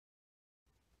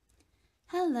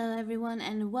Hello, everyone,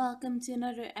 and welcome to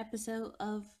another episode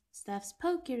of Steph's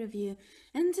Poke Review.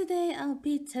 And today I'll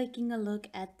be taking a look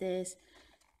at this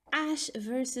Ash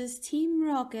versus Team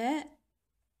Rocket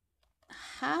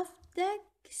half deck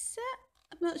set.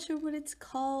 I'm not sure what it's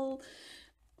called.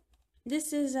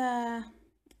 This is a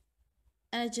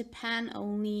Japan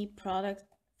only product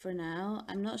for now.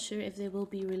 I'm not sure if they will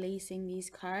be releasing these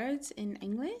cards in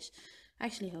English. I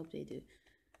actually hope they do.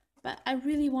 But I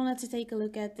really wanted to take a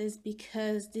look at this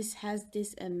because this has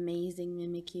this amazing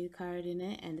Mimikyu card in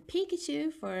it and the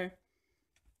Pikachu for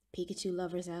Pikachu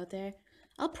lovers out there.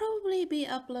 I'll probably be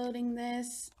uploading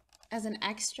this as an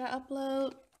extra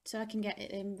upload so I can get it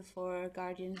in before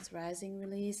Guardians Rising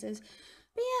releases.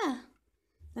 But yeah,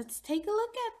 let's take a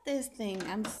look at this thing.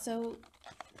 I'm so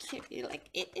curious. Like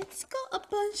it's got a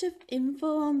bunch of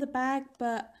info on the back,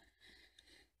 but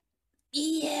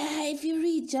yeah, if you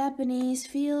read Japanese,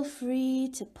 feel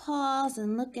free to pause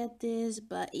and look at this.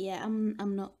 But yeah,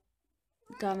 I'm not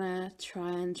gonna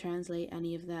try and translate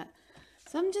any of that.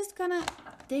 So I'm just gonna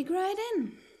dig right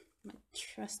in. My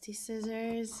trusty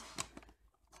scissors.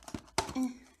 There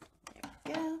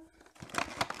we go.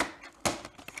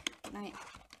 Can I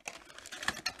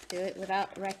do it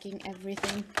without wrecking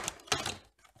everything?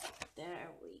 There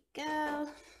we go.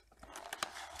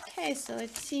 Okay, so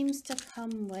it seems to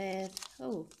come with, a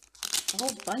whole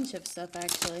bunch of stuff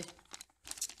actually.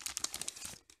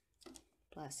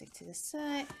 Plastic to the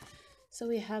side. So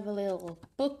we have a little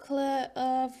booklet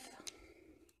of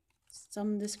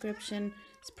some description.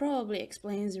 This probably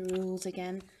explains the rules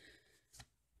again.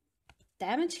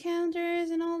 Damage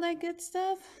counters and all that good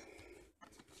stuff.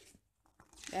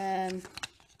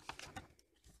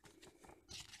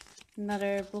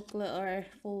 Another booklet or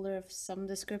folder of some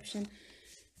description.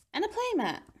 And a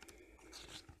playmat.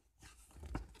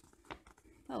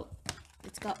 Oh,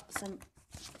 it's got some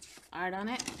art on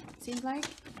it, seems like.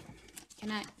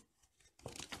 Can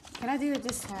I do it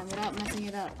this time without messing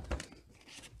it up?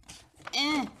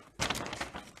 There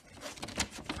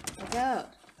we go.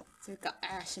 So we've got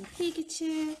Ash and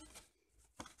Pikachu,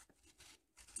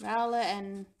 Rowlet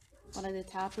and one of the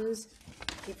Tapus.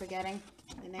 Keep forgetting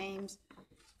the names.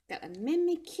 Got a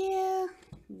Mimikyu,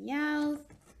 Meowth,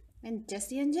 and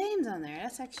Jesse and James on there.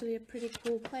 That's actually a pretty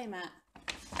cool playmat.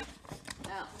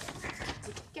 Now,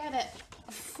 to get it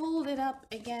folded up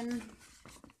again,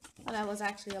 well, that was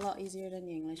actually a lot easier than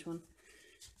the English one.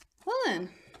 Well then,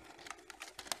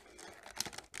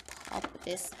 pop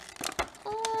this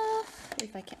off,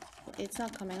 if I can. It's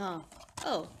not coming off.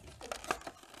 Oh,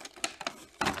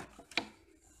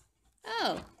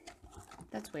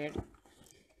 that's weird.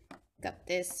 Got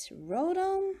this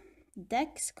Rotom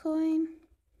Dex coin.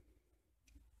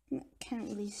 Can't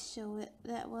really show it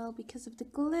that well because of the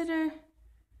glitter.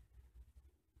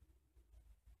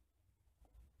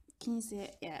 Can you see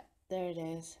it? Yeah, there it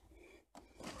is.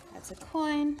 That's a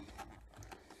coin.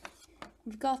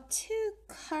 We've got two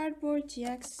cardboard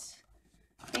GX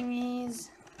thingies.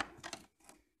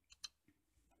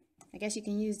 I guess you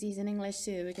can use these in English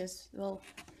too because, well,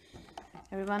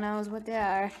 everyone knows what they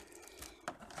are.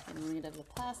 Getting rid of the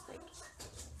plastic.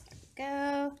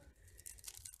 There we go.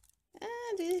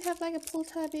 Do they have like a pull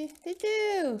tabby? They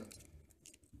do!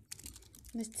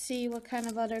 Let's see what kind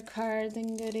of other cards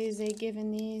and goodies they give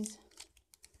in these.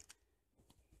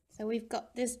 So we've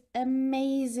got this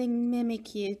amazing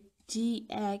Mimikyu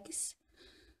GX.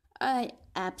 I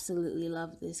absolutely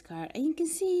love this card. And you can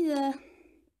see the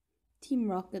Team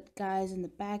Rocket guys in the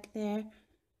back there.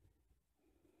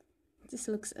 This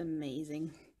looks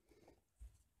amazing.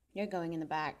 You're going in the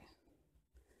back.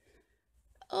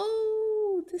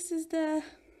 Oh,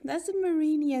 that's a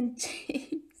Marini and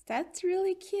James. That's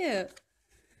really cute.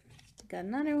 Got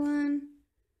another one.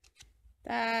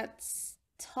 That's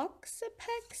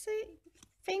Toxapex, I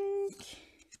think.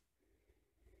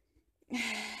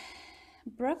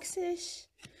 Bruxish.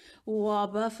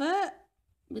 Wobbuffet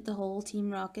with the whole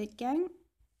Team Rocket gang.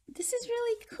 This is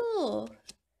really cool.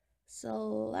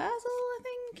 Salazzle, I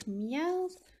think.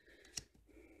 Meowth.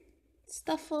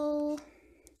 Stuffle.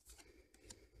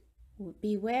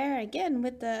 Beware again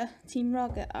with the Team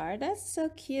Rocket art. That's so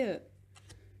cute.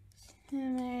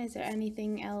 And is there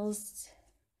anything else?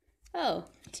 Oh,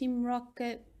 Team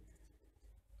Rocket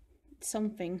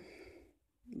something.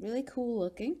 Really cool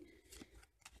looking.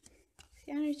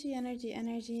 Energy.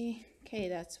 Okay,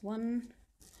 that's one.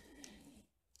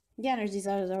 The energies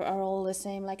are all the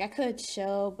same. Like I could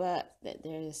show, but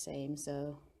they're the same,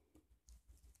 so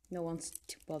no one's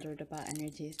too bothered about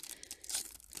energies.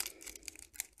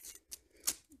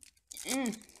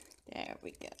 There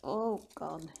we go. Oh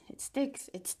god, it sticks.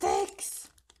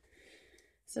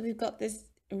 So we've got this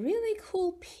a really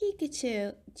cool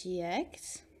Pikachu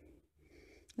GX.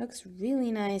 Looks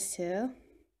really nice too.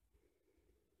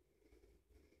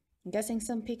 I'm guessing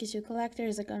some Pikachu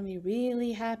collectors are gonna be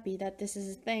really happy that this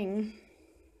is a thing.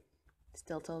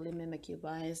 Still totally Mimikyu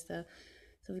bias though.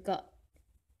 So we've got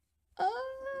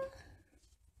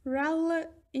Rowlet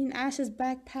in Ash's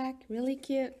backpack, really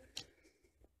cute.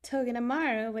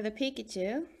 Togedemaru with a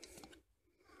Pikachu.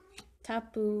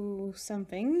 Tapu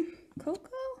something. Coco?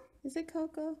 Is it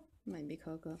Coco? Might be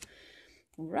Coco.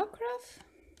 Rockruff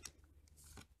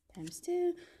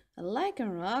 ×2. A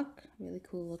Lycanroc, really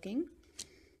cool looking.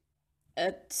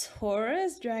 A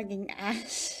Taurus dragging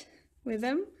Ash with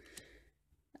him.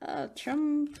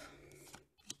 Trump.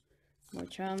 More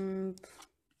Trump.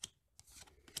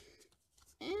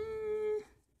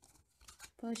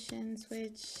 Potion,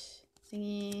 switch,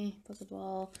 thingy,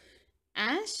 Pokeball,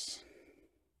 Ash.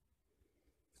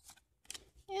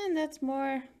 And that's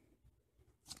more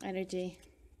energy.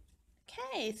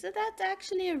 Okay, so that's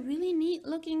actually a really neat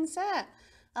looking set.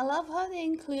 I love how they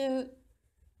include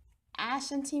Ash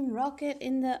and Team Rocket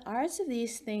in the arts of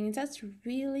these things. That's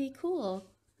really cool.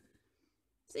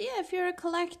 So yeah, if you're a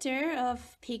collector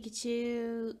of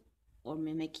Pikachu or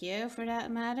Mimikyu for that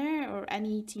matter, or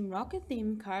any Team Rocket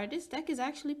theme card, this deck is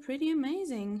actually pretty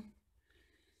amazing.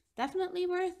 Definitely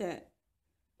worth it.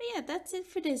 But yeah, that's it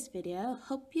for this video.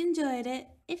 Hope you enjoyed it.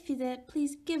 If you did,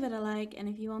 please give it a like, and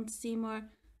if you want to see more,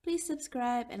 please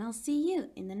subscribe, and I'll see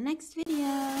you in the next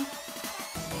video.